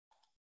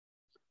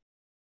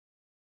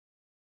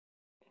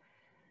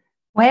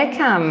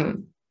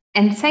Welcome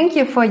and thank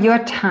you for your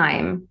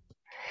time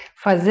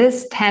for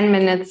this 10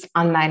 minutes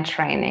online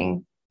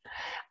training.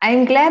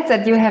 I'm glad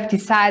that you have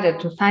decided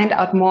to find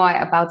out more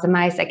about the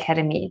MICE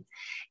Academy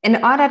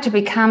in order to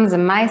become the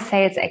MICE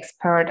sales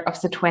expert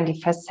of the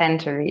 21st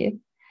century.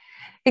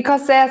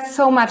 Because there's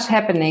so much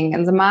happening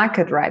in the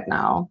market right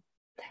now,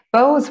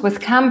 both with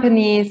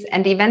companies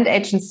and event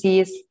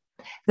agencies.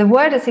 The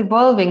world is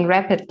evolving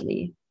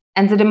rapidly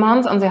and the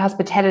demands on the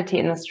hospitality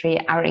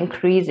industry are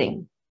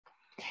increasing.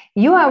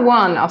 You are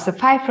one of the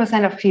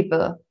 5% of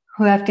people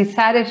who have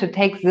decided to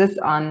take this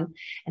on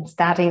and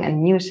starting a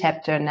new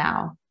chapter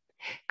now.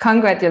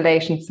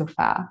 Congratulations so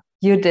far.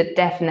 You did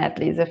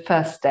definitely the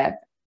first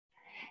step.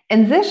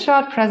 In this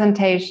short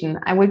presentation,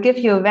 I will give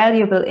you a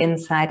valuable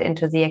insight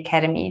into the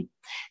Academy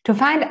to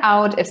find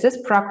out if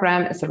this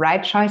program is the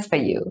right choice for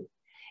you.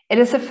 It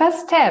is the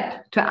first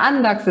step to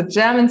unlock the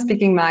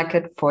German-speaking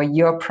market for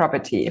your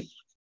property.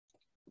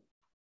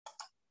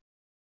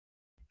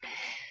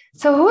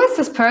 So who is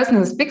this person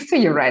who speaks to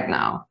you right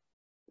now?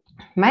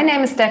 My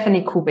name is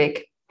Stephanie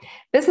Kubik,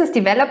 business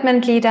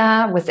development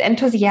leader with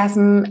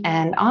enthusiasm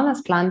and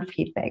honest blunt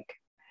feedback.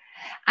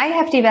 I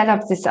have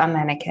developed this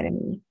online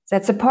academy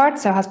that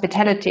supports the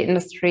hospitality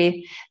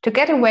industry to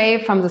get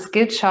away from the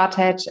skills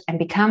shortage and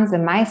become the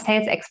MICE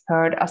sales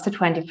expert of the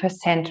 21st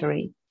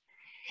century.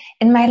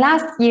 In my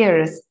last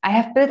years, I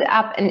have built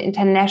up an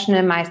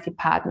international MICE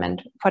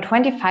department for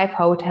 25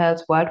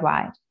 hotels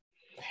worldwide,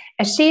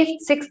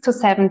 achieved 6 to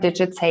 7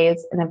 digit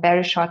sales in a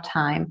very short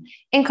time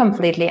in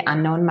completely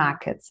unknown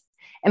markets,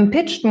 and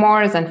pitched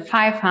more than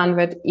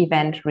 500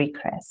 event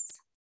requests.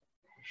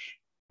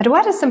 But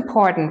what is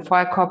important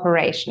for a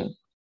corporation?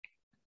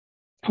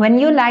 When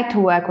you like to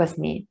work with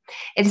me,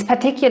 it is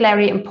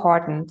particularly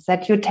important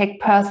that you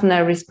take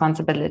personal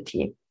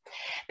responsibility,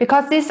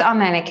 because this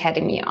online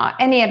academy or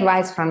any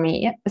advice from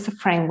me is a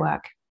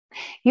framework.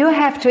 You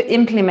have to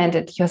implement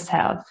it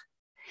yourself.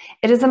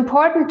 It is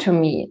important to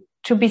me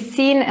to be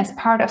seen as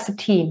part of the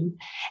team,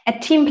 a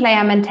team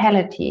player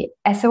mentality,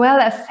 as well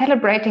as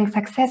celebrating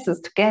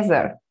successes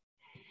together.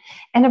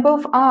 And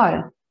above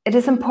all, it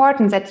is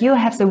important that you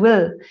have the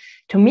will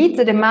to meet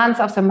the demands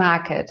of the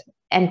market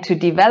and to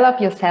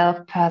develop yourself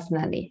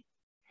personally.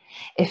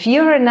 If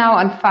you are now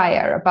on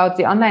fire about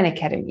the online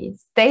academy,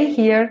 stay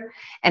here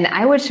and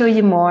I will show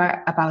you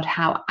more about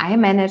how I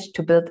managed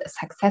to build a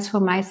successful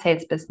MICE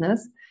sales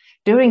business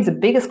during the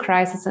biggest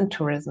crisis in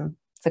tourism,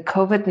 the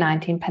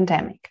COVID-19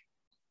 pandemic.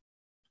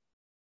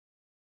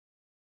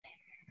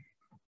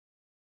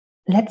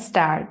 Let's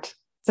start.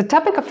 The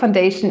topic of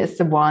foundation is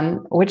the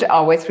one which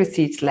always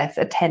receives less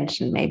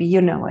attention. Maybe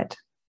you know it.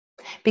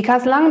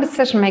 Because long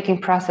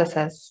decision-making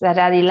processes that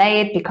are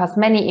delayed because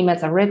many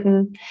emails are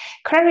written,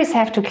 queries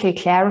have to be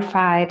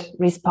clarified,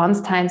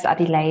 response times are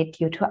delayed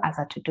due to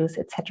other to-dos,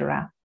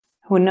 etc.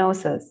 Who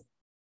knows this?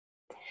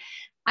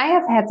 I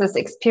have had this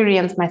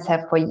experience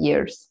myself for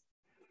years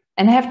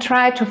and have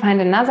tried to find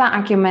another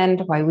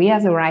argument why we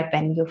are the right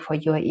venue for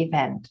your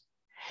event.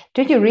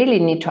 Do you really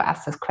need to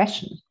ask this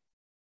question?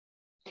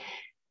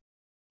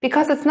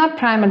 Because it's not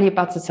primarily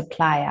about the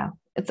supplier,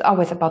 it's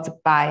always about the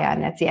buyer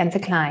and at the end the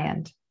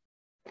client.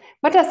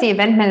 What does the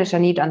event manager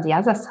need on the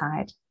other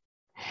side?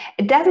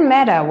 It doesn't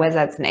matter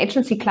whether it's an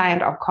agency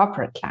client or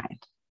corporate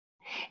client.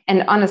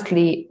 And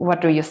honestly, what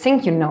do you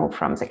think you know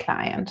from the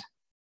client?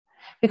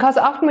 Because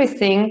often we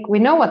think we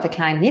know what the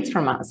client needs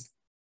from us.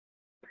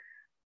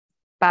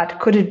 But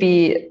could it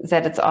be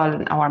that it's all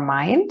in our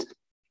mind?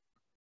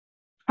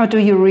 Or do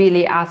you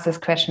really ask this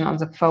question on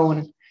the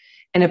phone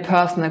in a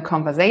personal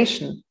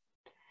conversation?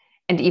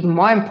 And even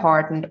more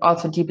important,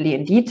 also deeply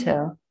in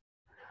detail?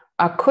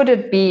 Or could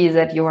it be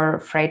that you're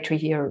afraid to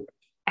hear,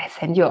 I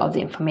send you all the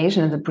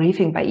information in the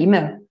briefing by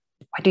email?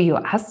 Why do you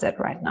ask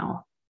that right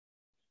now?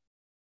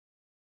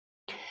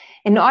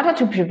 In order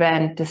to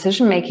prevent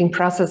decision-making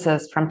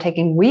processes from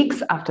taking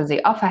weeks after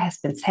the offer has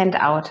been sent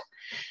out,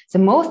 the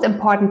most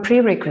important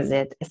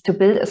prerequisite is to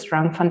build a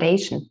strong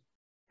foundation.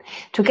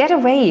 To get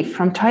away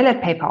from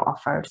toilet paper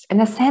offers and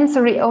a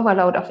sensory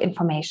overload of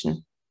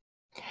information.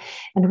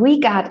 And we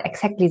got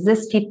exactly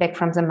this feedback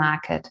from the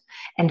market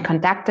and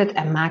conducted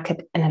a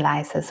market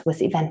analysis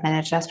with event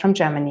managers from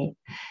Germany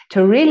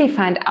to really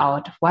find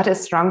out what a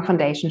strong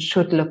foundation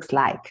should look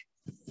like.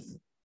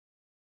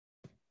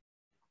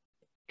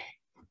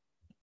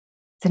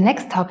 The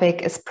next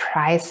topic is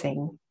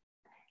pricing.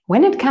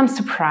 When it comes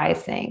to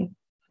pricing,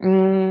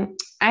 I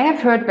have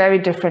heard very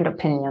different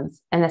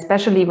opinions, and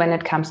especially when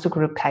it comes to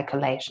group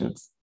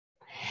calculations.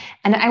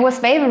 And I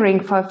was wavering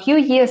for a few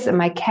years in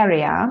my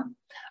career,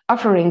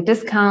 offering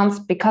discounts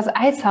because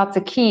I thought the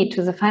key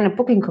to the final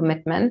booking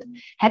commitment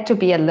had to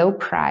be a low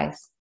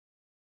price.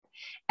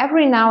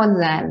 Every now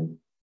and then,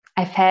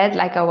 I felt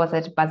like I was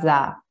at a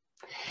bazaar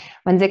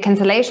when the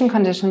cancellation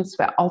conditions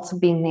were also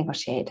being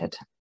negotiated.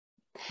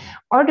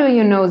 Or do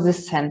you know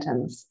this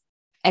sentence?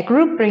 A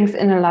group brings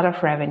in a lot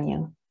of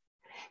revenue.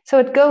 So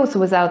it goes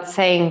without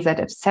saying that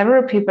if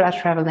several people are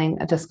traveling,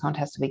 a discount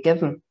has to be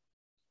given.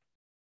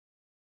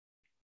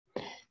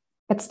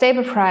 But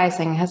stable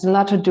pricing has a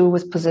lot to do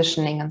with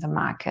positioning in the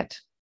market.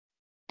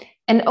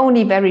 and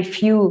only very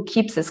few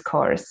keeps this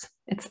course.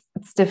 It's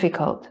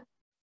difficult.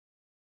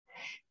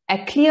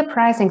 A clear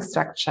pricing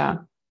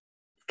structure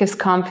gives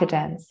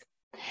confidence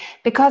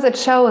because it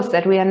shows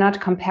that we are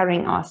not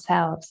comparing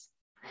ourselves,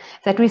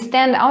 that we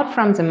stand out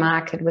from the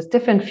market with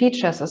different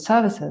features or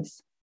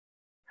services.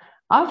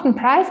 Often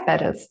price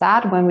battles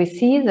start when we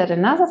see that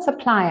another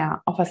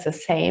supplier offers the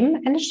same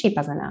and is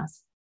cheaper than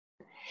us.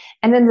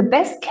 And in the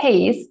best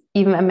case,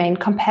 even a main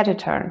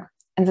competitor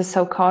in the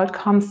so-called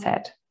comp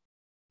set.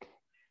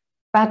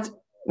 But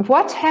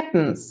what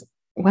happens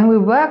when we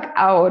work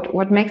out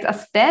what makes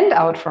us stand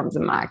out from the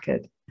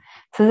market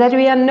so that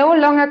we are no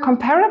longer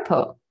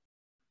comparable?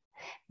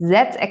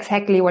 That's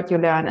exactly what you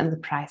learn in the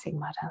pricing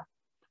model.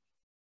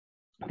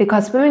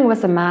 Because swimming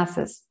with the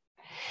masses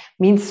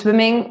means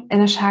swimming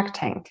in a shark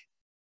tank.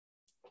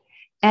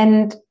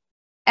 And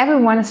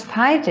everyone is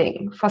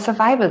fighting for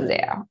survival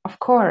there, of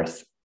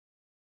course.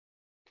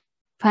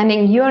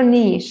 Finding your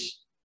niche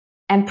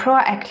and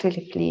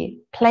proactively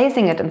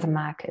placing it in the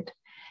market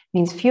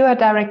means fewer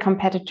direct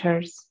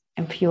competitors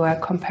and fewer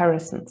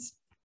comparisons.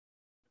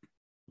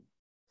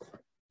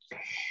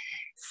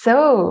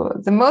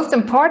 So the most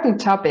important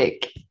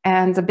topic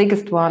and the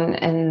biggest one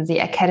in the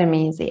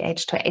academy is the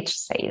H2H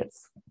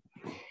sales.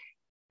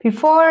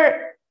 Before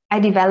I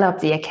developed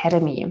the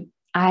academy,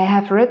 I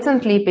have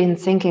recently been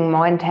thinking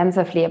more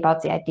intensively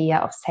about the idea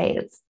of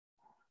sales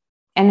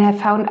and have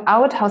found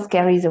out how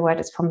scary the word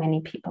is for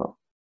many people.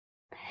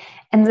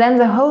 And then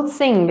the whole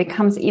thing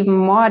becomes even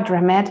more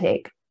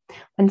dramatic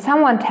when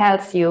someone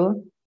tells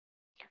you,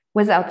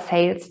 without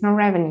sales, no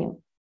revenue.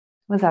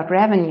 Without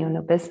revenue,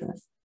 no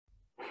business.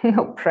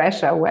 No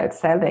pressure while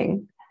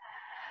selling.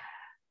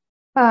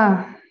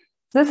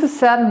 This is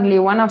certainly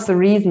one of the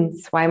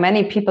reasons why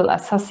many people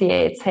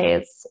associate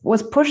sales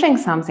with pushing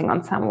something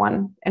on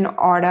someone in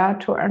order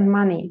to earn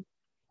money.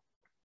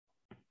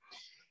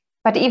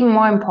 But even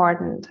more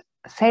important,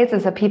 sales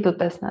is a people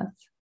business.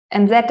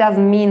 And that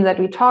doesn't mean that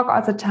we talk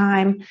all the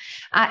time,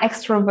 are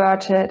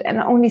extroverted, and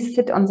only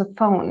sit on the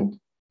phone.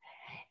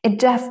 It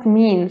just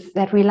means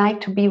that we like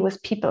to be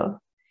with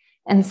people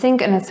and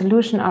think in a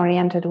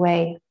solution-oriented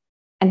way.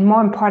 And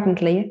more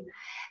importantly,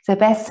 the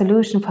best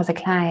solution for the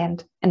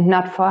client and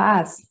not for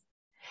us.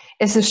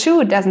 If the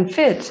shoe doesn't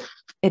fit,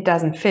 it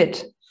doesn't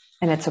fit,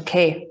 and it's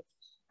okay.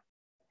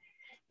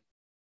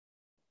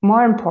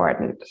 More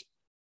important,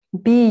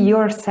 be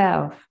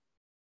yourself.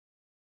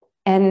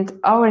 And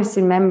always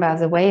remember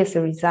the way is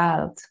the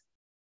result,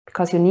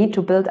 because you need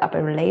to build up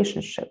a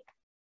relationship.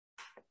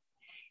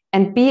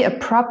 And be a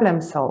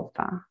problem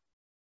solver.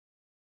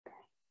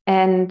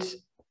 And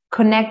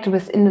connect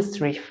with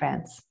industry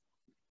friends.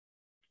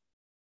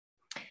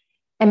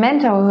 A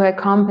mentor who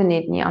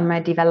accompanied me on my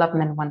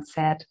development once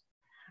said,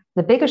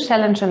 the biggest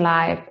challenge in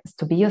life is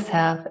to be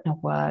yourself in a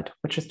world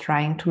which is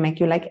trying to make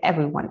you like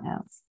everyone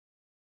else.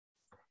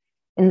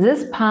 In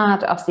this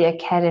part of the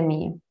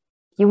academy,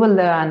 you will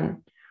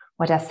learn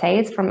what a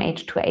sales from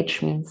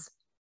H2H means.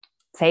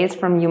 Sales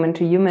from human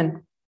to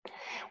human,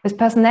 with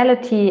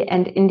personality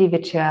and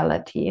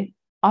individuality,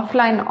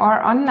 offline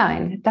or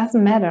online, it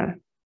doesn't matter,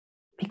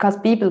 because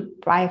people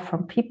buy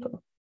from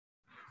people.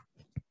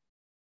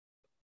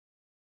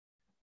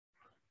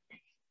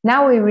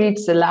 Now we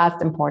reach the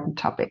last important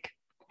topic.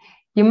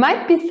 You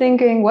might be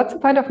thinking, what's the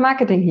point of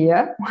marketing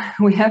here?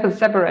 We have a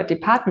separate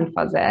department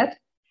for that.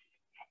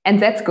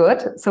 And that's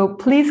good. So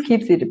please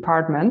keep the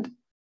department.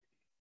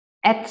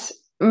 At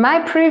my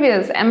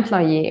previous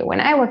employee,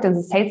 when I worked in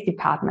the sales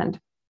department,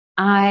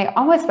 I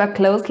always worked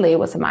closely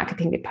with the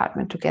marketing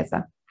department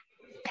together.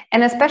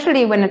 And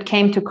especially when it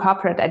came to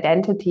corporate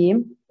identity,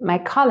 my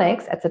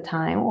colleagues at the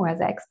time were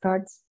the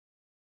experts.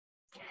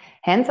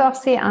 Hands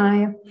off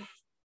CI.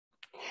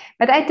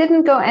 But I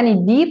didn't go any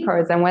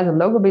deeper than where the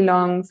logo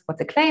belongs, what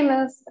the claim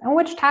is, and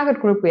which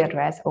target group we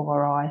address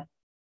overall.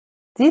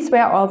 These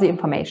were all the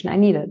information I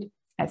needed,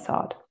 I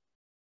thought.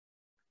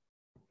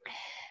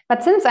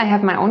 But since I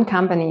have my own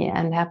company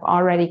and have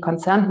already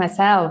concerned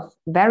myself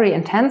very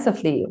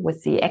intensively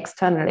with the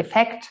external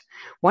effect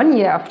 1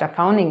 year after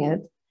founding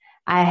it,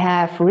 I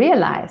have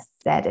realized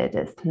that it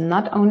is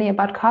not only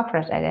about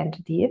corporate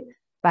identity,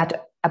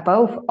 but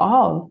above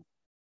all,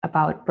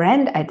 about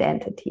brand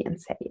identity in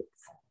sales.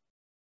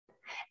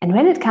 And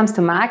when it comes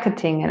to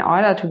marketing, in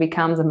order to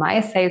become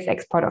the sales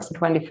expert of the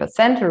 21st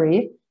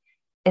century,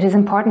 it is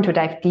important to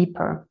dive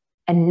deeper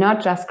and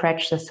not just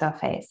scratch the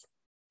surface.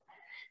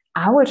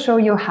 I will show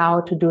you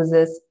how to do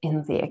this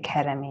in the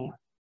academy.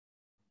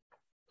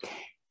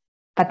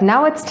 But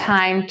now it's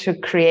time to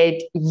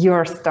create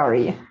your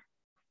story,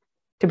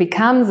 to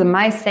become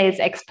the sales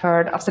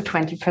expert of the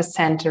 21st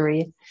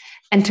century,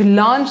 and to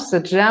launch the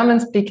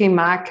German-speaking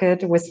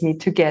market with me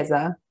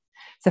together.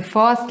 The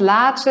fourth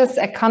largest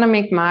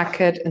economic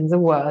market in the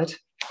world.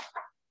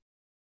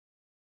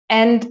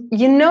 And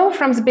you know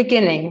from the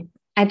beginning,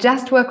 I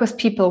just work with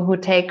people who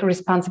take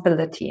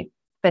responsibility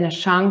when a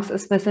chance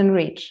is within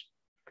reach.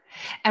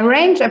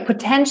 Arrange a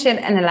potential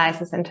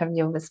analysis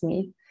interview with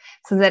me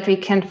so that we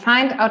can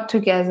find out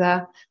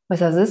together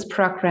whether this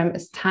program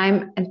is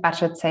time and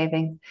budget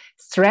saving,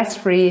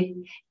 stress-free,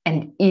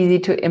 and easy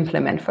to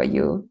implement for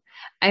you.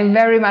 I'm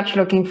very much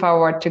looking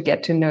forward to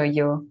get to know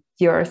you.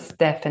 Yours,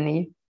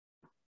 Stephanie.